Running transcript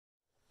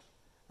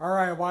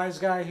Alright, Wise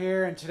Guy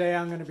here, and today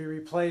I'm going to be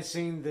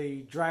replacing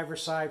the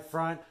driver's side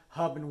front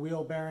hub and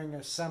wheel bearing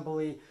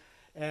assembly.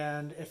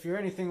 And if you're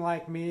anything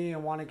like me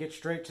and want to get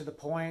straight to the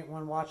point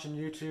when watching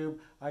YouTube,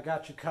 I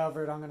got you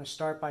covered. I'm going to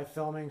start by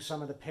filming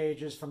some of the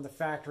pages from the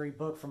factory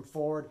book from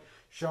Ford,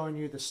 showing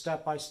you the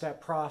step-by-step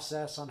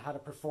process on how to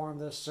perform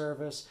this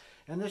service.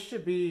 And this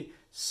should be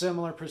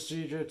similar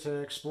procedure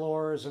to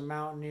Explorers and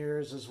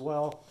Mountaineers as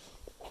well.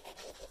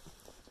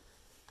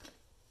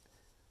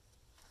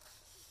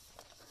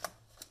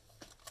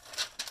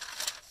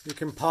 You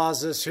can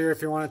pause this here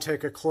if you want to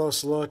take a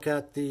close look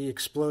at the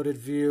exploded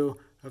view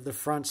of the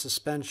front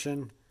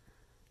suspension,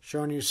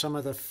 showing you some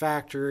of the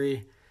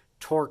factory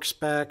torque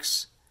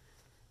specs.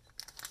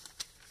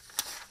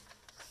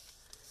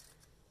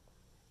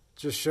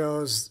 Just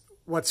shows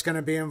what's going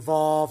to be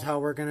involved, how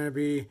we're going to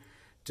be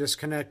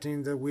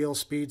disconnecting the wheel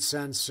speed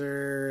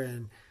sensor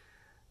and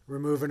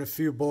removing a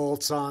few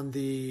bolts on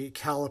the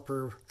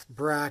caliper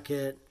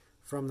bracket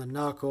from the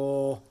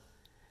knuckle,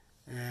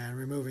 and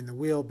removing the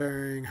wheel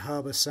bearing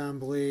hub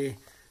assembly.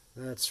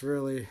 That's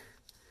really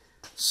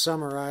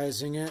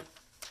summarizing it.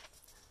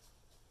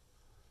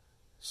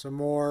 Some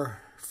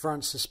more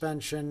front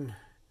suspension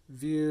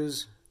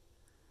views.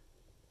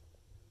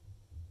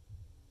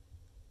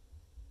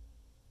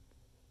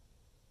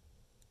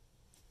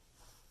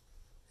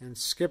 And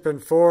skipping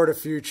forward a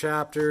few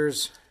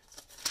chapters,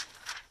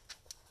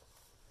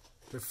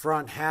 the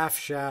front half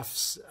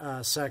shaft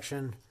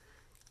section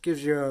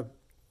gives you a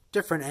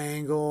different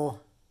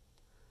angle.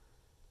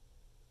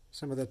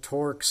 Some of the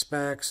torque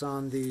specs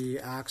on the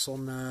axle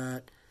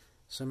nut,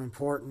 some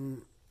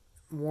important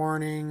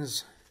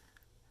warnings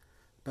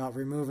about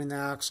removing the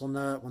axle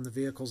nut when the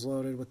vehicle's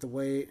loaded with the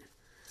weight.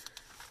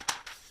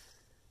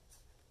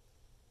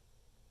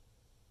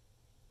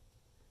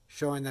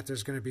 Showing that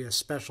there's going to be a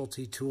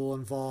specialty tool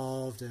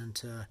involved, and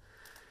to,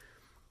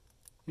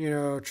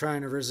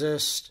 trying to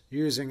resist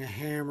using a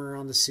hammer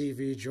on the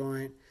CV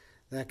joint.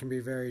 That can be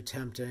very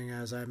tempting,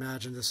 as I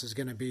imagine this is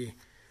going to be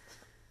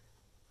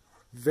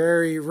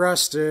very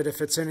rusted.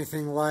 If it's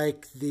anything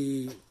like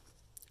the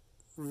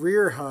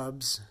rear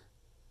hubs,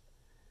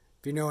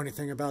 if you know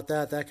anything about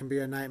that, that can be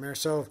a nightmare.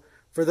 So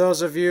for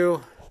those of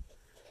you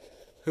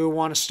who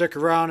want to stick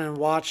around and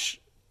watch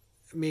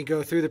me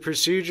go through the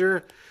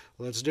procedure,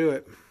 let's do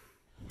it.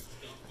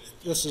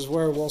 This is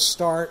where we'll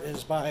start,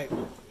 is by,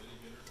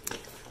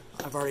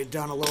 I've already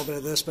done a little bit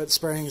of this, but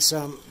spraying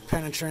some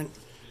penetrant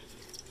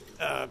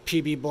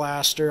PB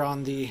blaster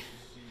on the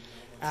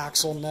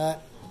axle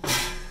nut.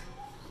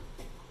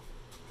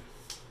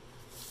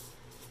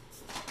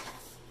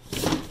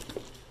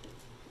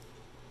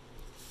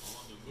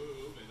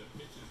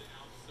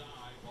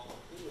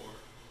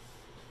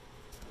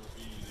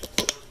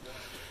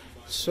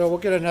 So we'll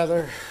get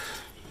another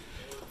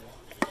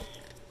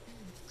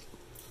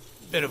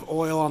bit of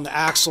oil on the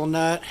axle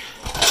nut.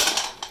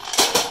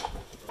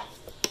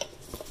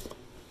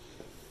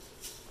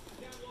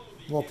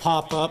 We'll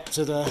pop up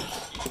to the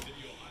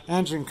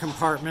engine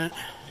compartment,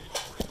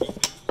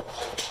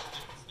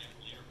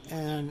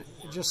 and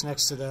just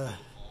next to the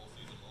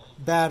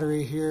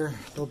battery here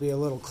there'll be a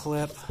little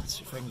clip. Let's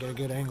see if I can get a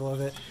good angle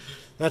of it.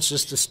 That's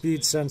just a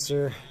speed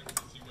sensor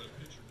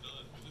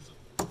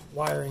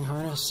wiring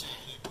harness.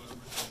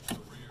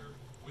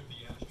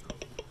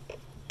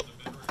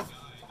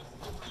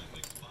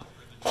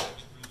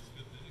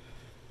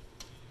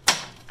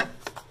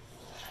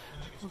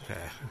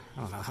 Okay,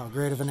 I don't know how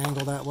great of an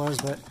angle that was,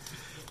 but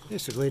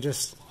basically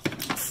just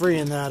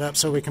freeing that up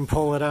so we can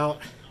pull it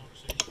out.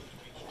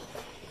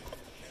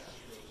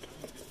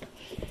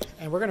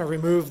 And we're going to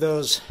remove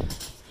those,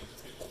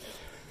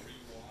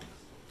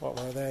 what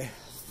were they,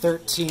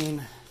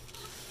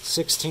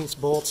 13/16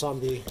 bolts on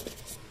the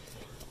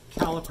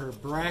caliper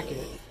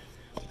bracket.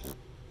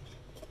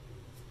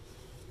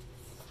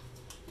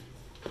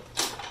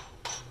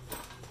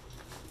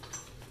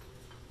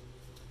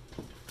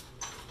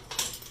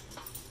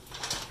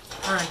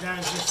 Alright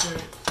guys, just a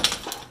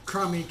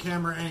crummy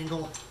camera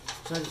angle,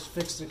 so I just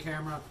fixed the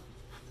camera.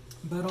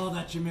 But all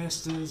that you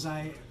missed is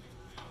I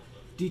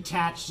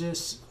detached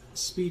this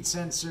speed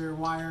sensor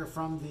wire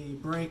from the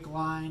brake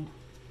line,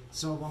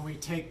 so when we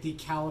take the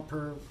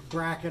caliper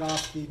bracket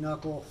off the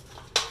knuckle,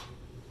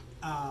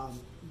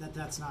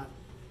 that's not,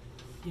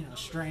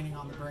 straining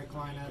on the brake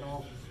line at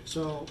all.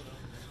 So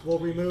we'll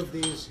remove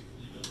these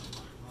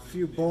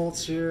few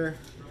bolts here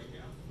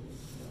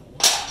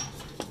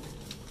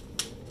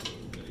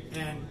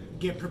and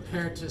get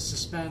prepared to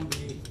suspend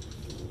the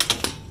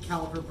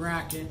caliper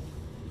bracket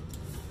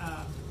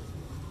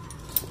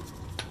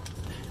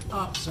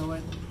up so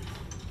it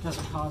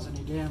doesn't cause any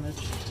damage.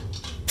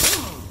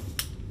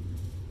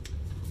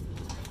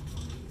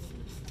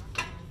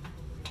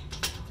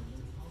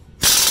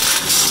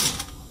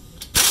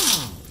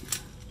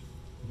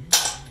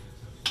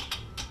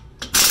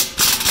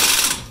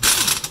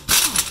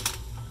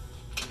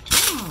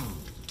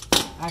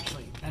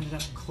 Actually ended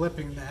up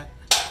clipping that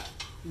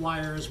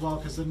wire as well,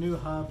 because the new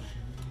hub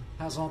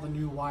has all the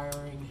new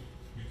wiring.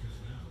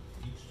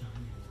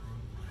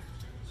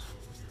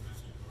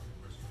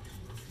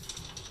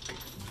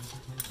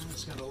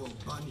 It's got a little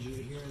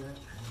bungee here that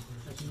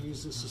I can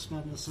use to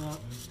suspend this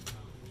up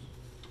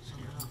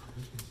somehow.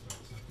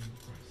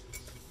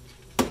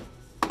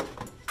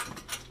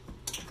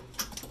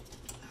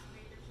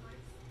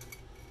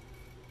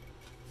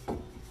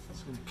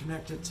 It's going to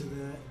connect it to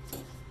the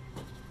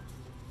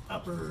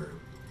upper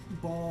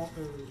ball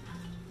or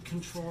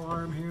control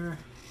arm here.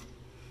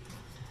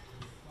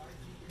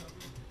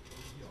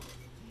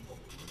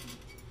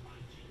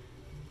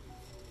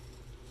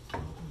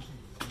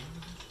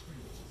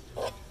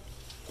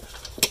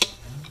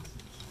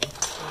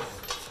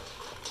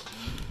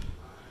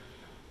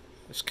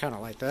 Just kind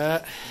of like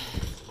that.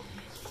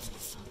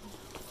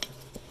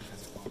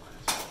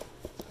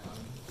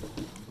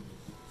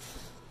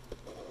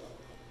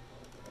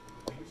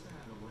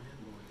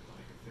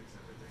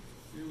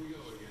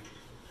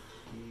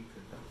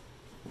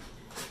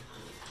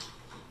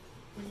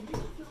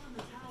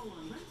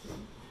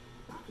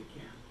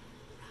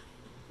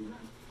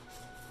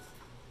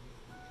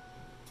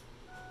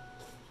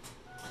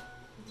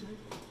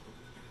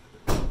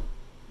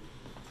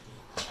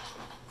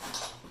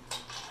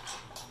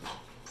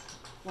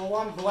 Well,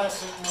 one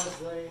blessing was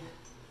the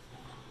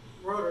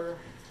rotor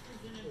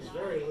is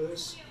very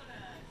loose.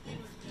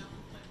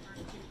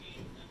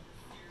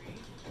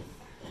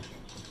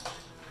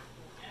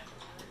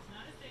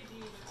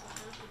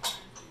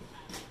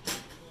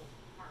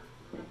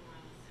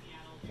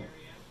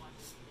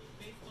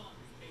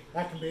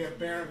 That can be a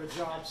bear of a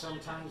job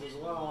sometimes as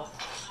well.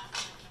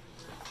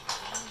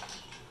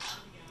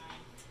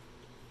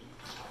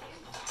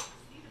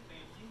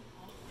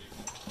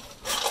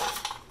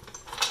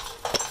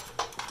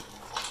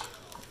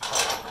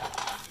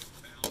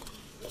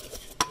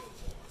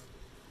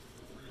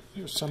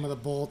 Here's some of the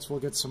bolts. We'll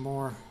get some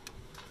more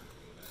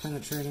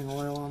penetrating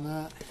oil on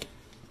that.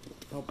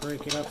 Help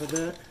break it up a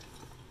bit.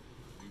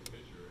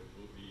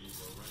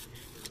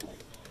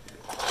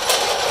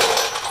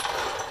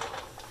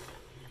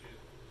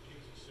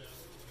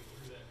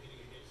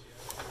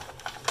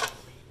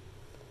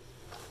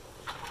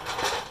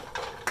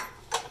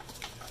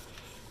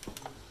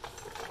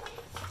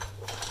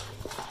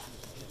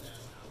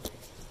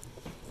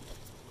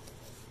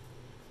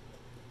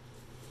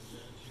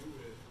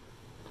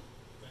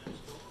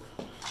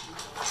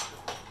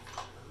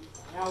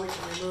 Now we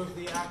can remove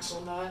the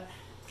axle nut.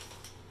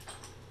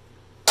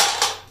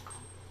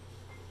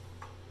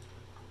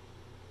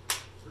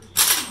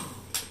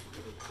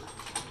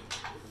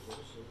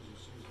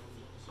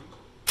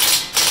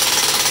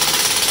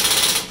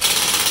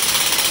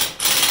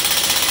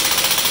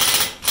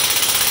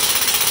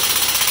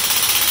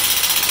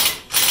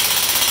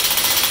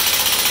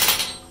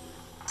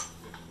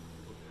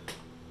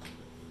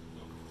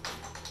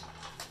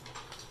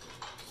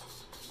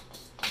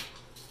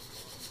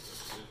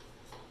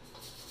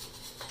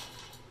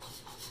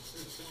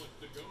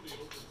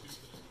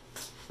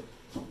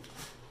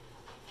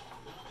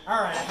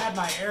 Alright, I had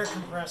my air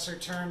compressor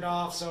turned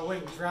off so it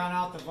wouldn't drown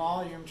out the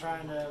volume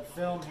trying to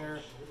film here.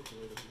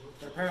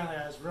 But apparently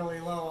I was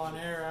really low on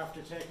air after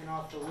taking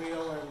off the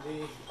wheel and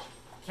the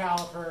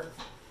caliper.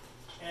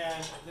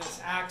 And this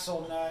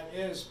axle nut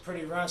is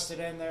pretty rusted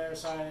in there,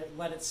 so I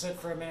let it sit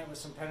for a minute with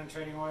some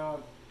penetrating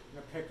oil. I'm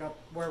going to pick up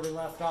where we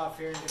left off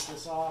here and get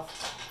this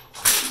off.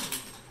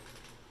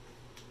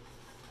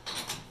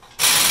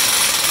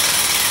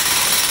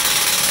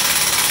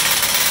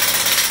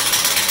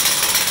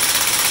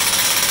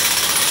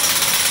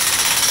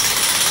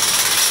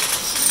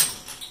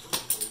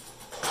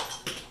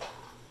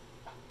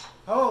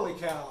 Holy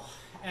cow.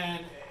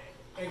 And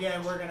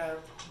again, we're going to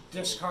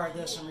discard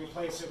this and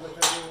replace it with a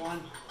new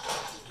one.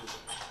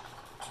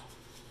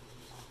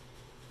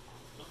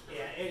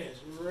 Yeah, it is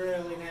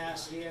really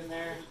nasty in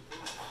there.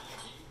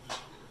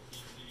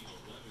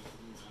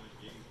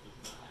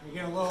 We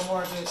get a little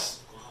more of this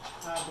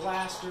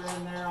blaster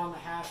in there on the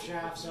half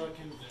shaft, so it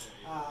can.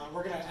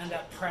 We're going to end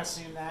up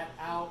pressing that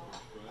out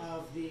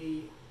of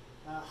the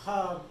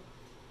hub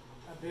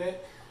a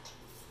bit.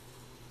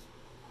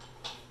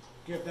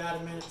 Give that a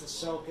minute to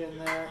soak in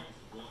there.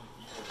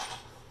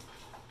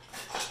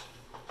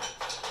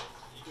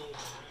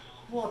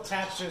 We'll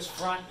attach this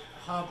front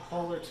hub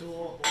puller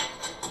tool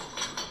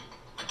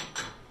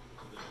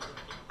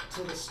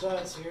to the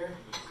studs here.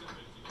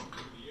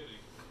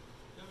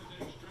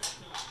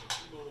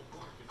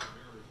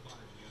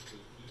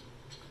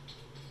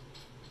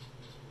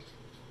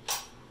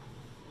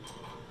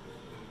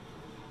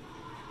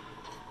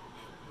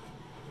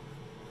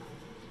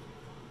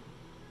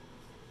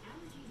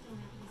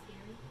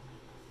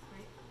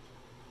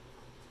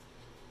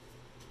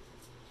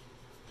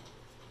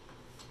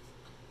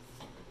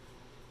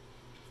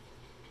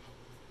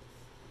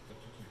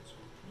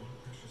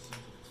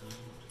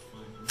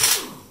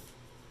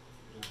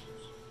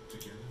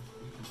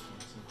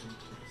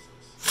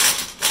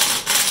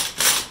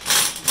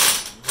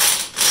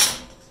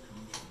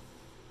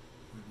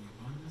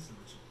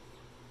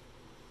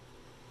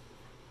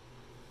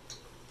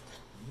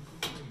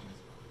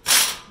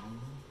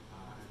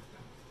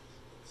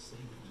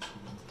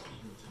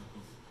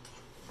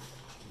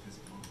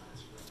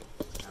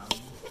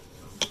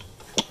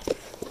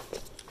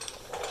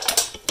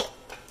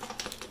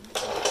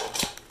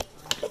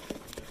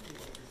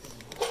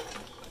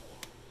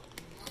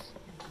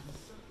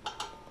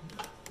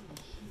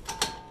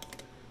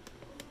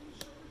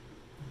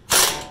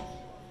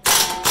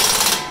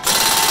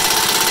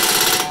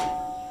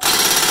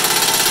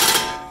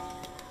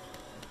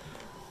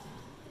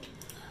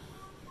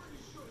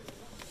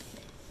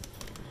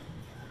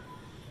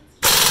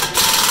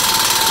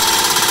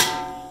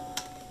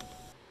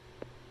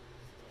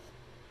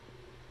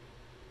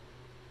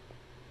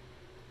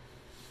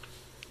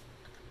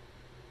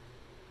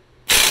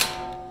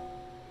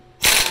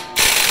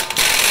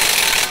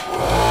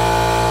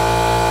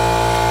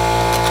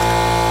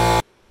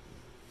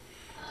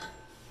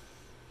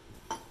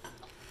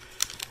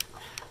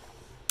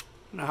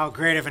 don't know how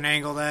great of an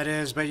angle that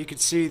is, but you can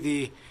see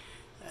the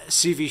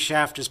CV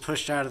shaft is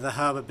pushed out of the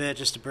hub a bit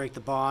just to break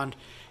the bond,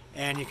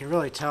 and you can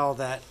really tell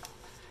that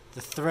the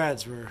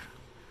threads were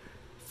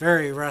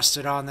very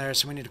rusted on there,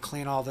 so we need to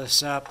clean all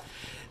this up.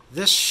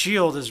 This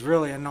shield is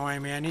really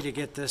annoying me. I need to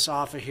get this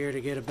off of here to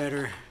get a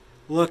better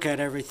look at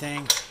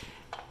everything.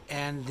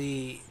 And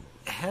the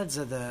heads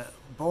of the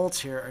bolts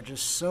here are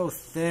just so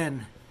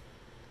thin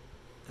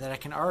that I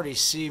can already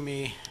see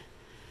me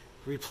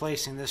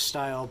replacing this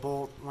style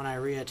bolt when I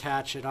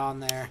reattach it on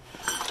there.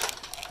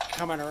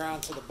 Coming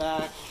around to the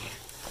back,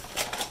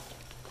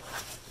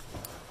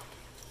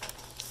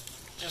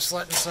 just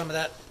letting some of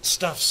that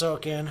stuff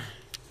soak in.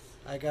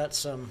 I got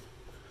some,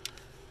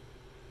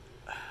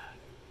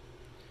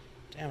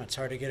 damn, it's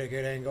hard to get a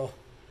good angle.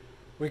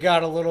 We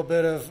got a little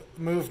bit of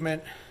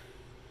movement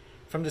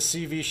from the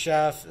CV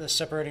shaft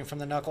separating from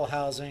the knuckle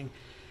housing,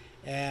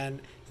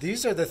 and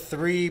these are the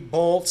 3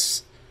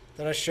 bolts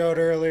that I showed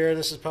earlier.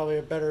 This is probably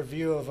a better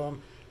view of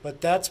them, but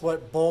that's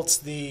what bolts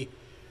the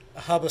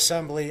hub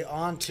assembly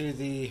onto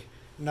the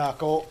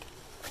knuckle.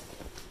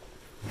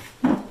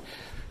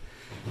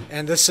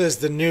 And this is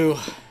the new,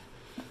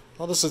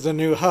 well, this is the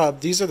new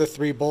hub. These are the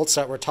 3 bolts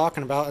that we're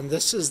talking about, and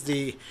this is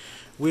the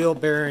wheel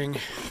bearing.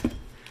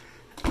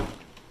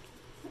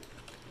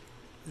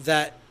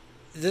 That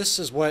this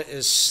is what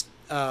is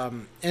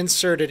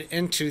inserted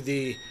into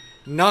the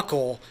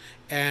knuckle,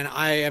 and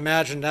I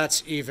imagine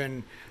that's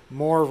even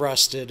more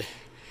rusted.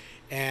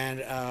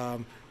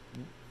 And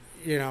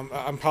you know,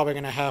 I'm probably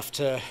going to have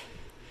to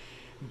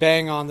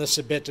bang on this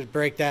a bit to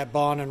break that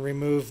bond and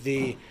remove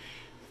the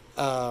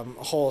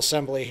whole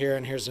assembly here.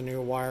 And here's the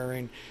new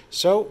wiring.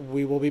 So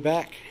we will be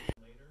back.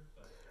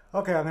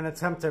 Okay, I'm going to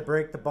attempt to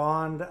break the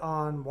bond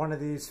on one of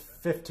these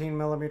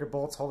 15mm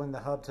bolts holding the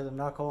hub to the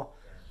knuckle.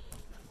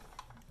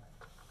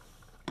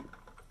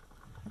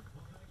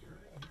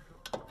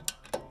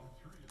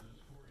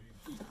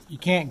 You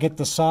can't get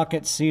the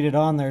socket seated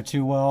on there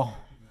too well.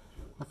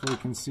 Hopefully you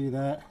can see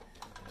that.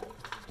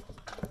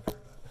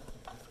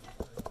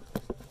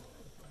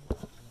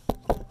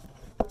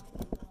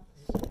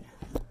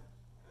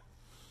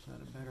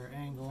 Got a better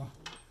angle.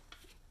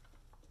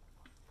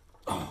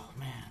 Oh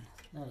man,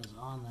 that is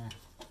on there.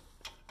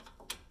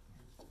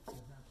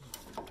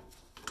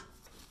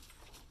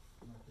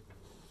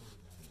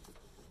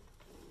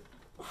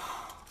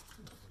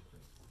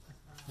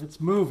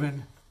 It's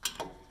moving.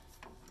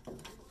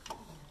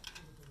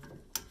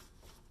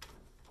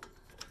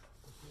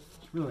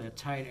 It's really a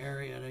tight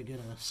area to get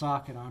a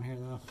socket on here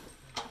though.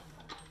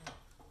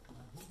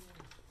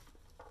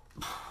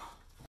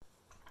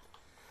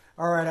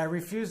 Alright, I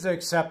refuse to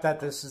accept that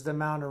this is the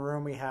amount of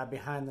room we have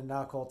behind the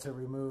knuckle to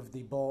remove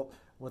the bolt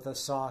with a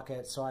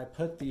socket. So I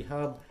put the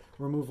hub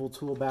removal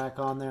tool back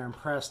on there and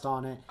pressed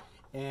on it,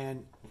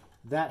 and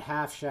that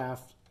half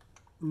shaft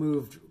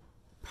moved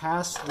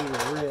past the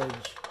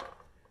ridge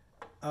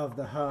of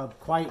the hub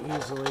quite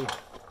easily,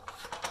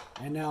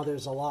 and now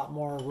there's a lot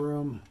more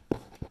room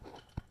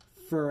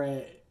for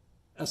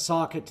a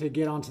socket to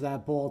get onto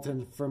that bolt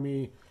and for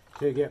me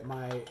to get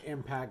my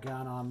impact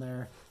gun on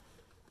there.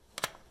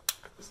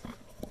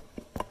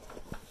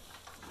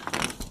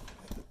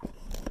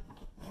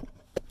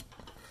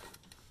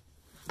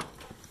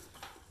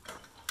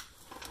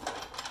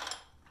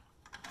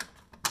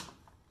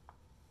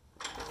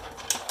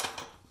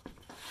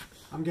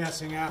 I'm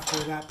guessing after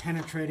that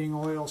penetrating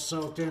oil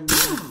soaked in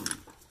there,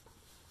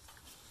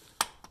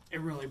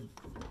 it really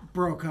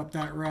broke up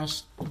that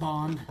rust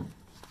bond.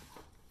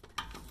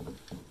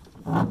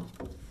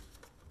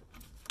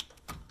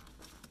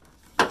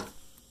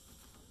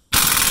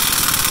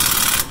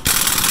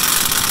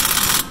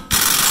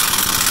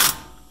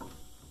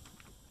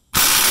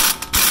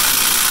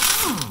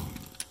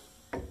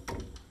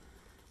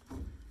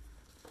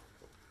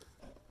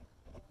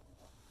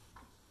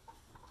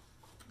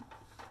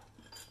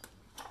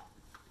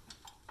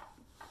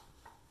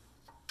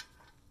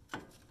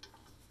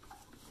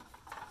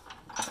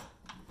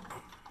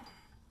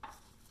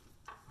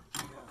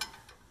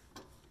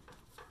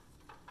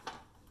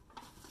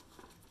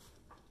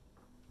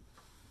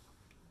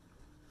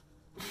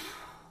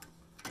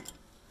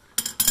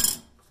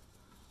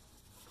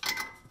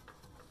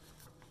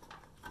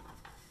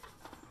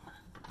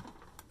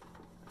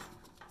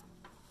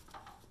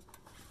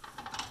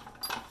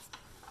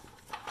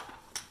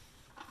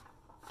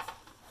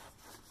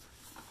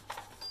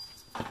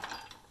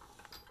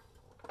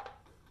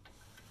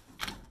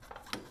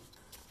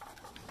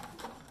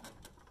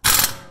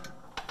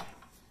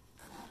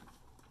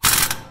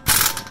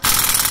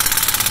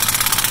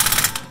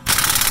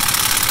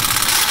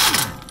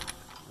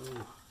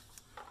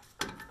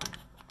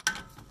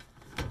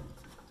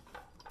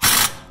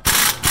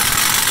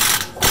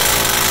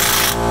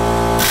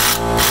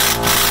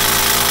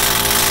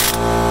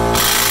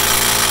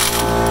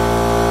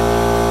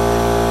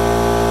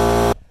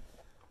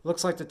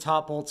 Looks like the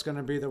top bolt's going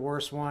to be the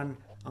worst one.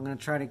 I'm going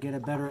to try to get a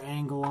better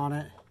angle on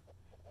it.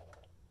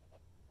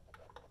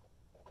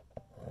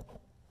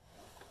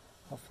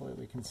 Hopefully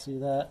we can see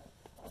that.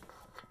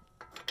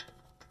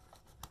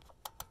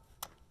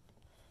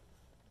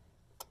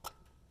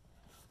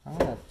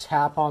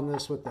 tap on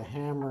this with the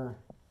hammer.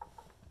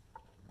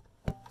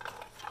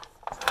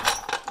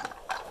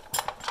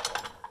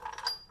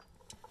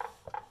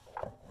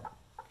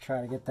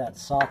 Try to get that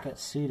socket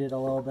seated a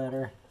little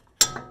better.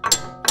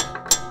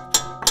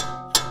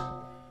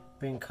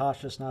 Being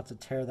cautious not to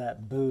tear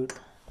that boot.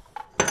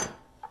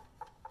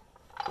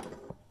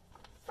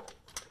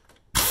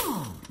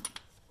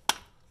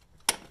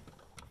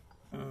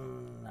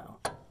 No,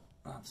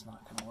 that's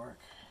not going to work.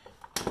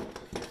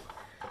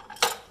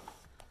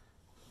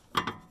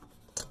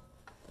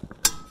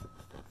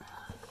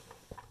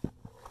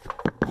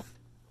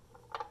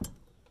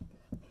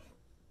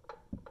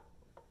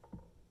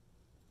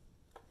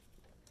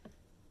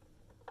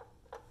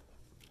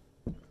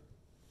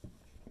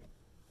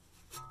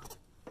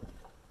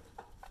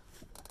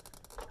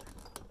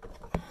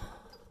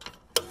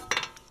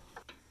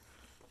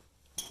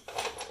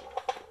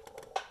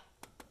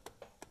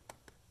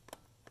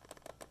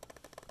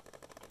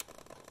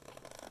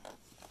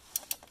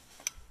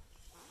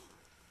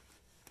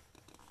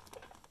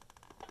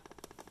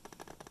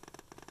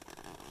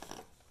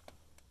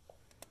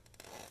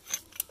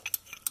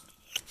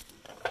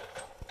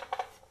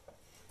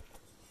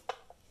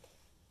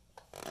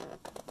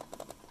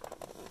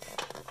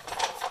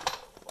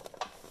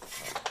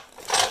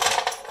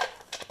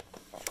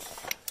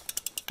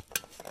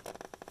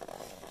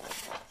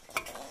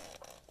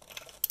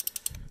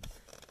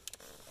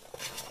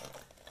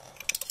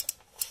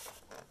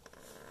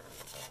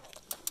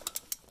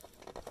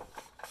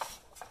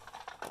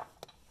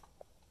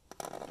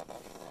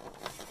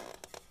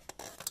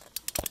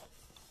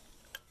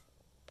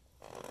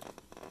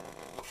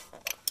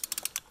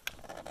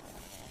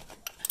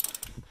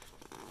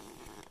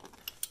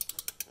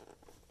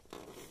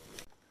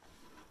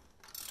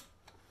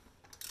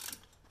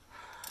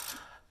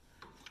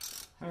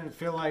 I didn't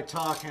feel like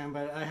talking,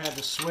 but I had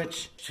to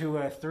switch to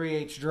a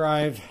 3/8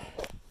 drive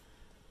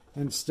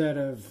instead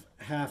of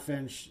 1/2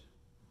 inch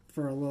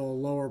for a little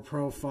lower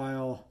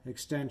profile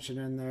extension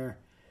in there.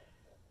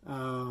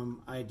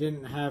 I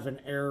didn't have an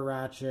air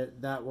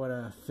ratchet that would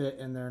have fit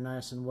in there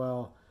nice and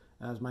well.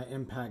 As my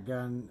impact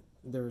gun,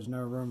 there was no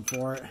room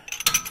for it.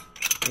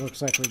 It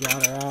looks like we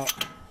got her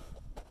out.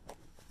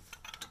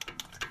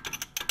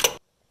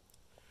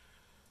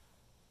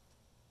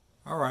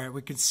 All right,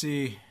 we can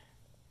see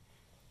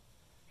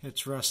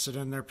it's rusted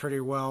in there pretty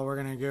well. We're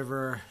gonna give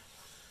her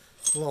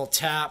a little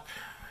tap,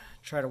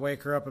 try to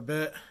wake her up a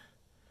bit.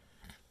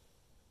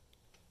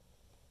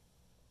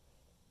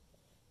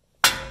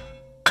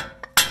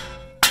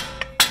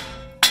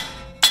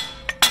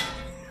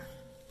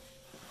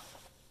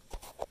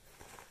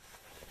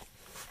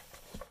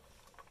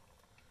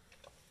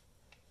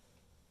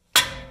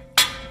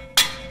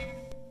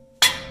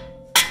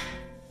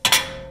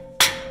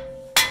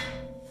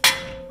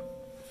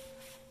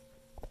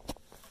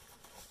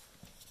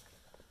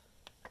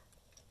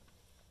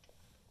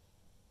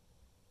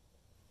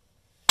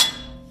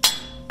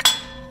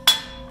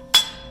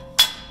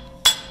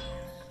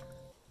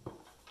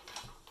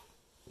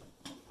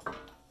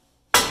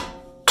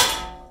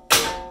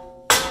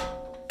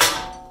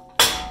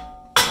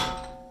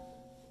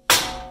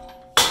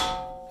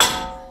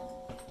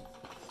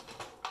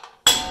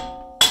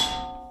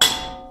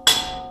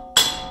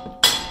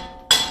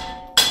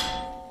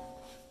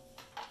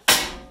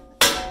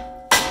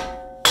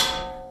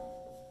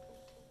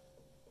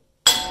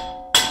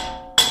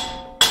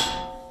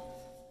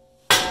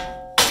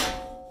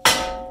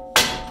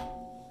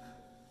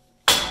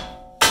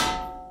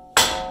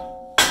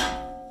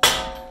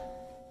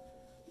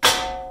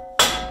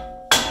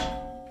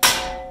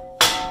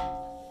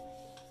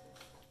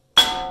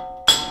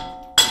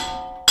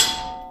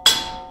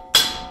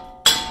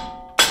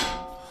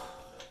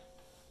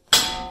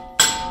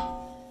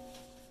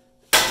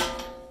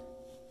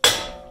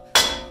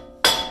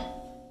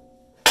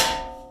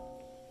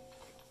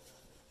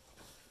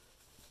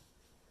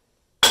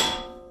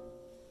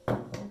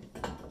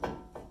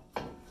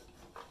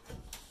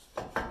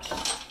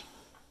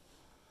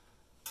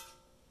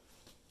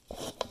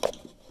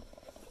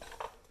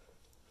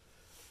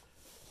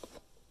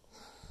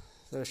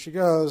 There she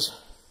goes.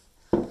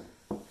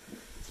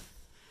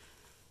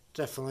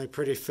 Definitely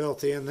pretty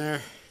filthy in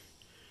there.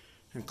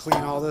 And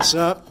clean all this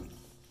up.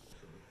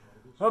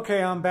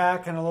 Okay, I'm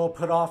back and a little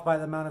put off by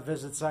the amount of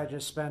visits I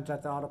just spent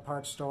at the auto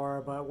parts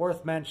store, but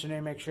worth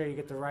mentioning, make sure you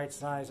get the right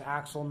size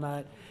axle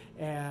nut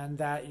and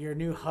that your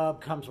new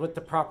hub comes with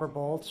the proper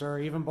bolts, or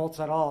even bolts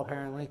at all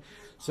apparently.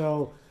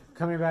 So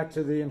coming back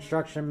to the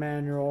instruction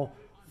manual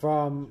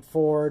from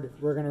Ford,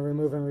 we're going to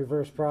remove in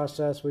reverse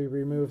process. We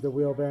removed the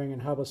wheel bearing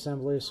and hub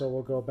assembly, so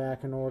we'll go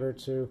back in order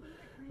to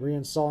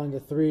reinstalling the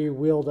 3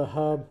 wheel to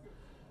hub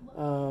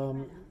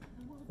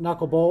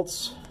knuckle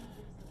bolts,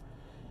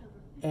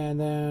 and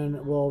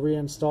then we'll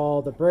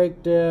reinstall the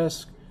brake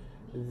disc,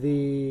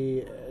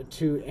 the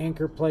 2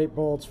 anchor plate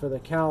bolts for the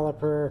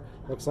caliper.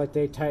 Looks like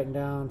they tightened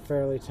down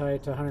fairly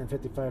tight to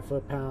 155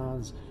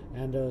 foot-pounds,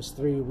 and those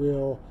 3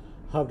 wheel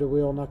hub to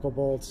wheel knuckle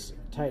bolts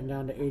tightened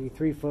down to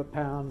 83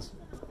 foot-pounds.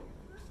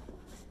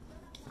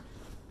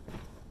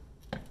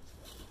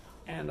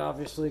 And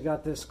obviously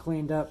got this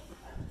cleaned up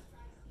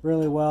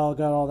really well.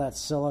 Got all that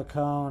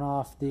silicone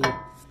off the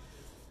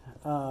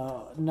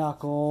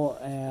knuckle,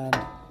 and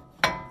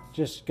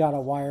just got a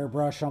wire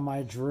brush on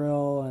my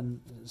drill and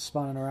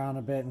spun it around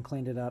a bit and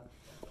cleaned it up.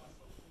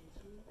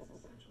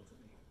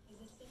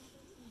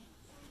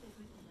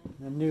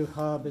 The new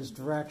hub is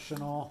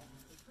directional.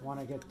 Want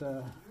to get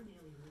the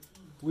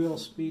wheel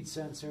speed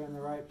sensor in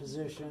the right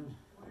position.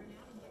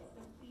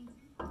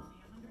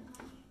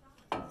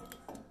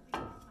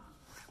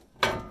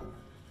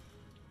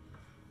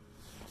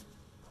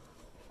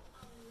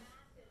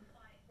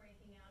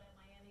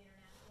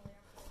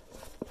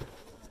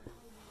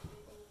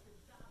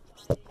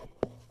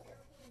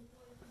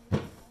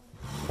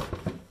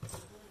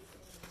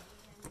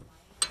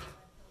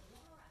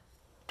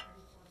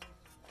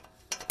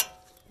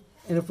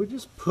 And if we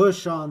just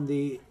push on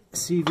the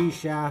CV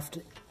shaft,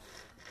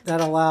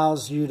 that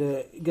allows you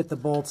to get the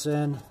bolts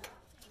in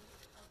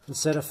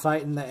instead of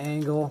fighting the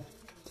angle.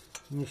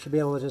 And you should be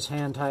able to just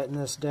hand tighten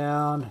this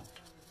down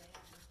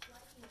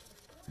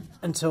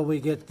until we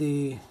get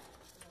the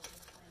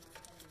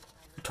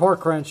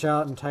torque wrench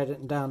out and tighten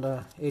it down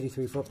to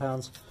 83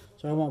 foot-pounds.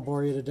 So I won't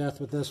bore you to death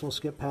with this. We'll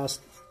skip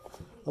past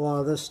a lot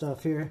of this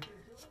stuff here.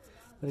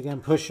 But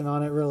again, pushing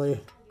on it really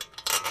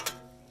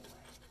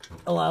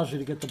allows you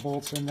to get the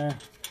bolts in there.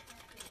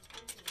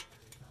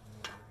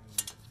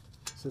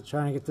 So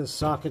trying to get this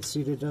socket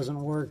seated doesn't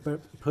work,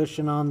 but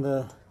pushing on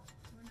the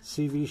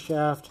CV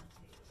shaft,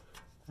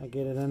 I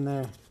get it in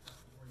there.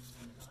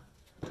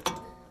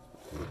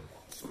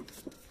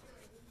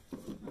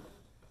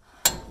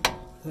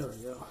 There we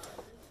go.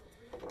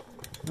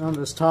 On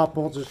this top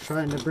bolt, just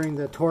trying to bring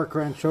the torque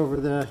wrench over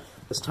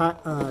this tie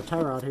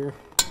rod here.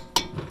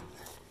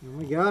 And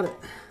we got it.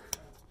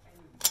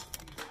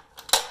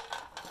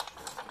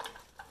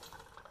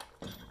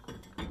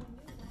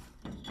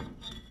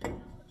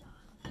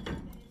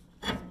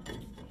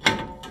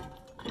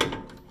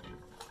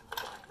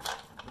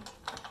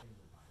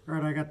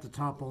 Alright, I got the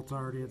top bolts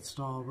already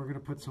installed. We're going to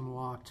put some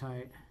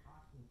Loctite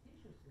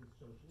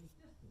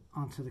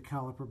onto the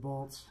caliper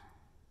bolts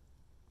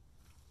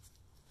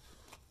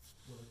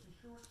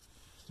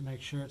just to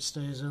make sure it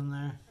stays in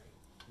there.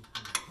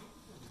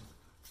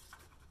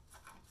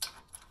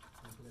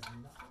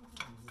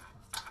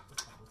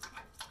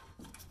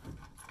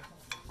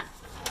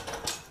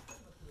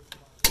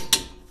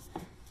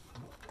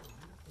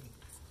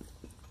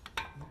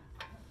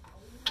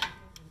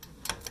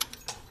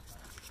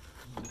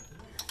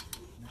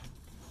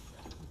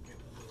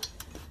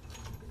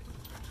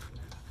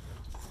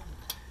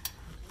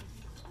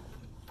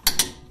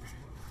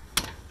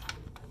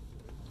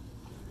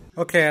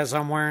 Okay, as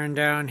I'm wearing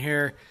down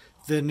here,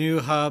 the new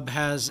hub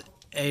has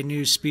a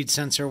new speed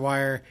sensor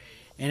wire,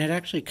 and it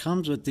actually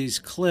comes with these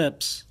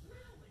clips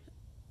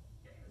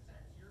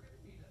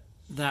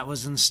that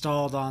was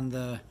installed on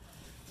the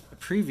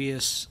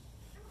previous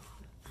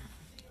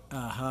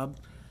hub.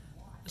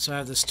 So I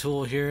have this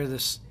tool here,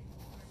 this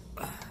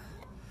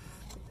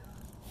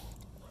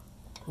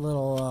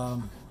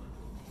little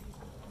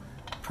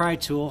pry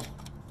tool.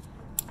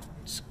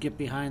 Just get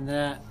behind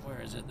that.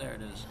 Where is it? There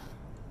it is.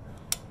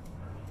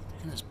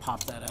 Just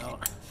pop that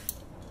out.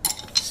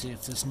 See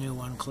if this new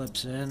one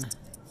clips in.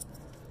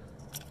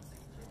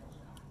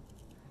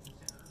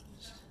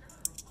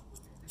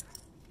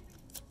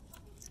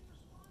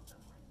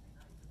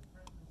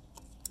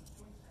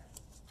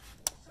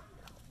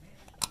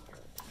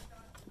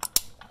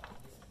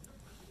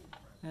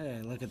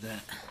 Hey, look at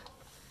that.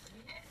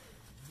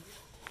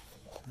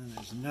 And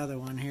there's another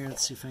one here.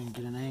 Let's see if I can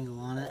get an angle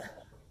on it.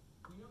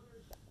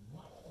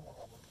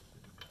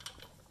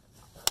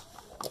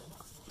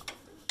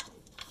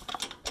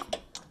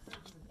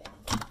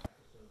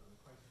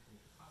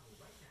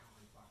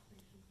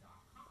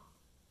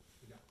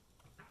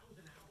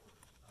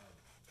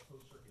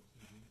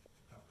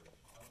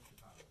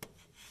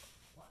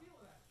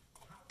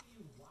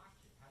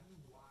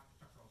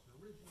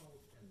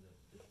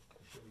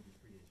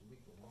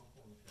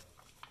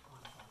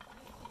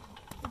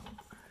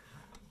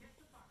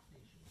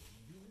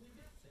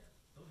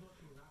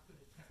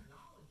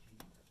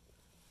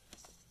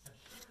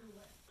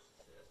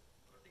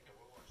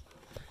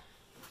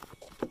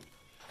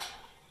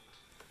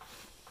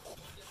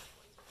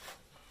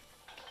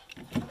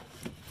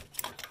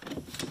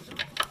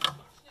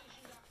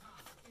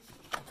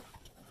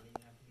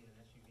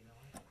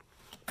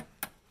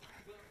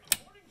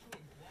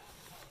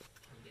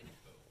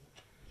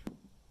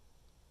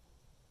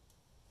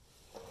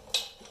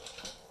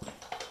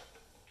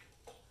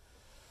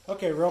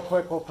 Okay, real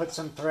quick, we'll put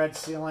some thread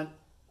sealant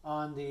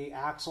on the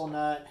axle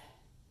nut,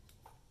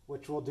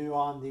 which we'll do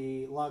on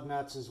the lug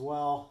nuts as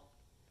well,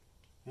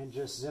 and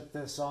just zip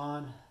this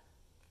on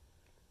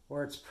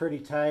where it's pretty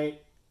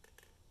tight.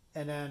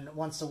 And then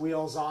once the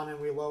wheel's on and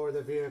we lower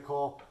the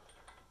vehicle,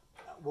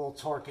 we'll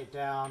torque it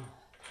down.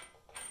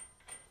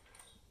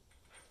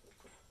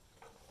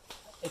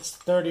 It's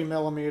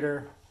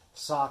 30mm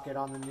socket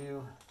on the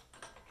new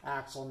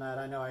axle nut.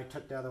 I know I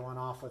took the other one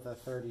off with a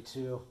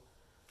 32.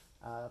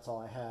 That's all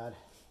I had.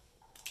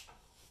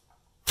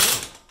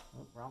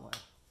 Oh, wrong way.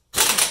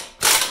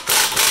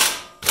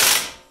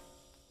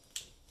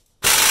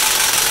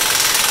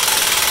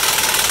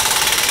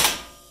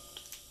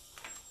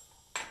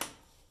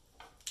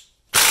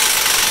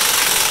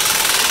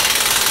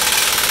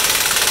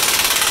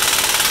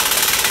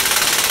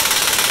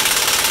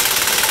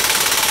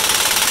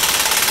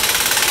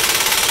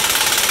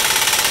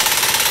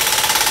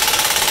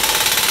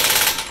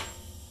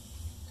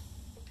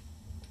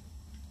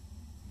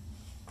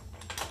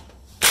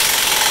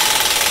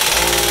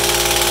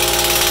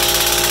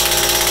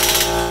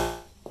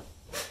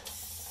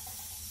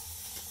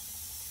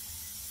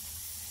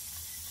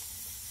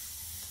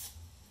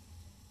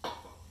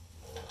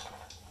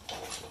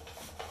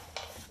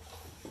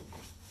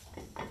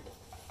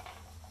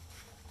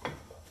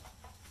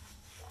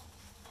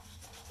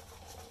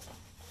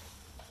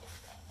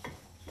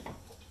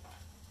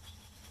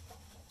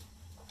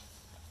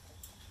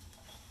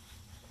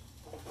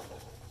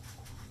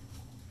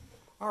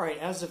 All right,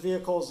 as the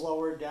vehicle is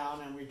lowered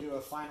down and we do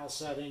a final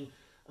setting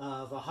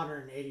of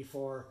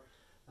 184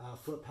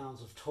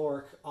 foot-pounds of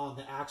torque on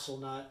the axle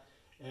nut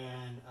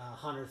and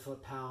 100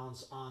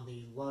 foot-pounds on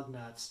the lug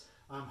nuts,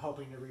 I'm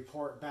hoping to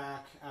report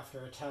back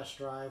after a test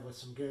drive with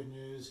some good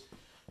news,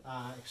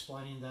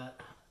 explaining that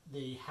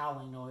the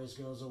howling noise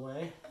goes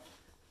away.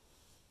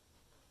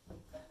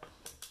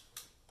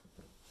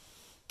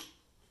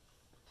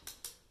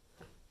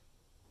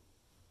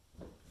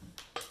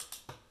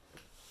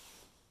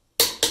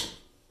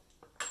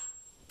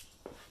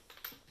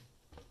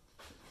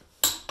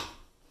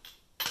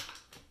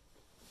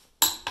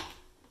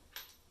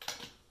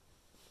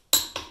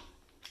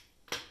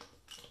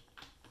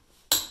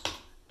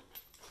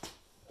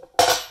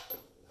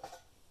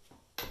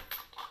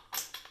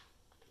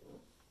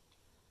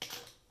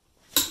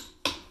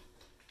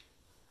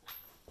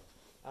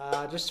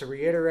 Just to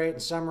reiterate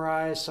and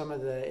summarize some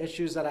of the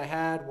issues that I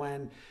had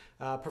when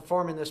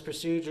performing this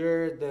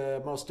procedure,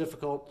 the most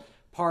difficult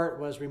part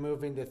was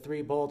removing the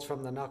 3 bolts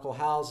from the knuckle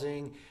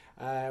housing.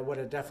 It would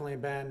have definitely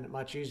been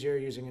much easier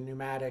using a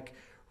pneumatic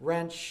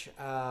wrench.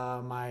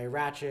 My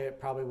ratchet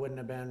probably wouldn't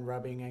have been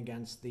rubbing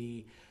against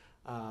the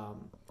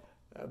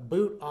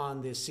boot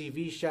on the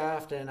CV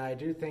shaft, and I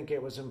do think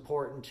it was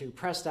important to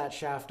press that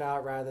shaft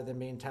out rather than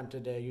being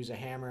tempted to use a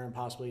hammer and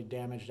possibly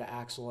damage the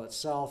axle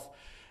itself.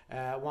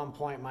 At one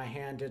point, my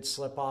hand did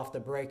slip off the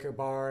breaker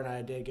bar, and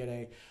I did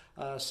get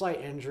a slight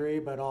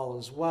injury, but all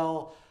is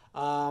well.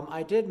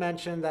 I did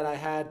mention that I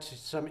had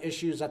some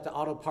issues at the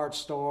auto parts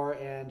store,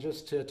 and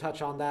just to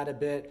touch on that a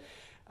bit,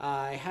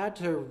 I had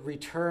to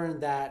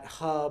return that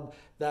hub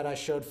that I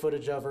showed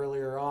footage of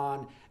earlier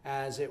on,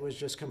 as it was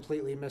just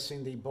completely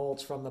missing the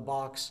bolts from the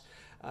box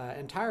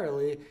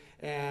entirely,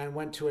 and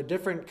went to a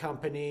different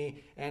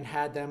company and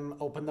had them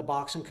open the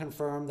box and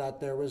confirm that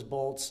there was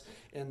bolts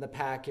in the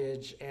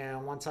package.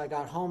 And once I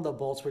got home, the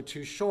bolts were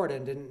too short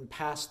and didn't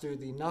pass through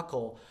the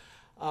knuckle.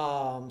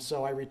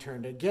 So I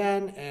returned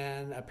again,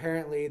 and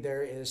apparently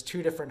there is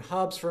 2 different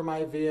hubs for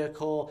my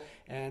vehicle,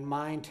 and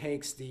mine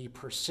takes the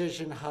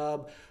precision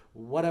hub,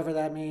 whatever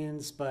that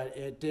means, but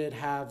it did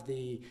have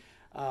the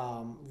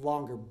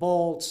longer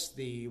bolts,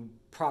 the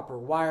proper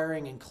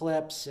wiring and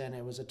clips, and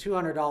it was a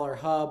 $200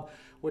 hub,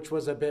 which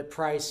was a bit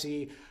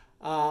pricey,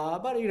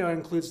 but you know, it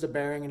includes the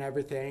bearing and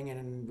everything,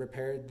 and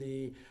repaired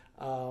the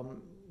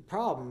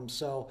problem.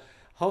 So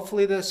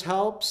hopefully this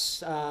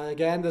helps.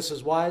 Again, this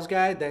is Wise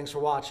Guy. Thanks for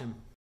watching.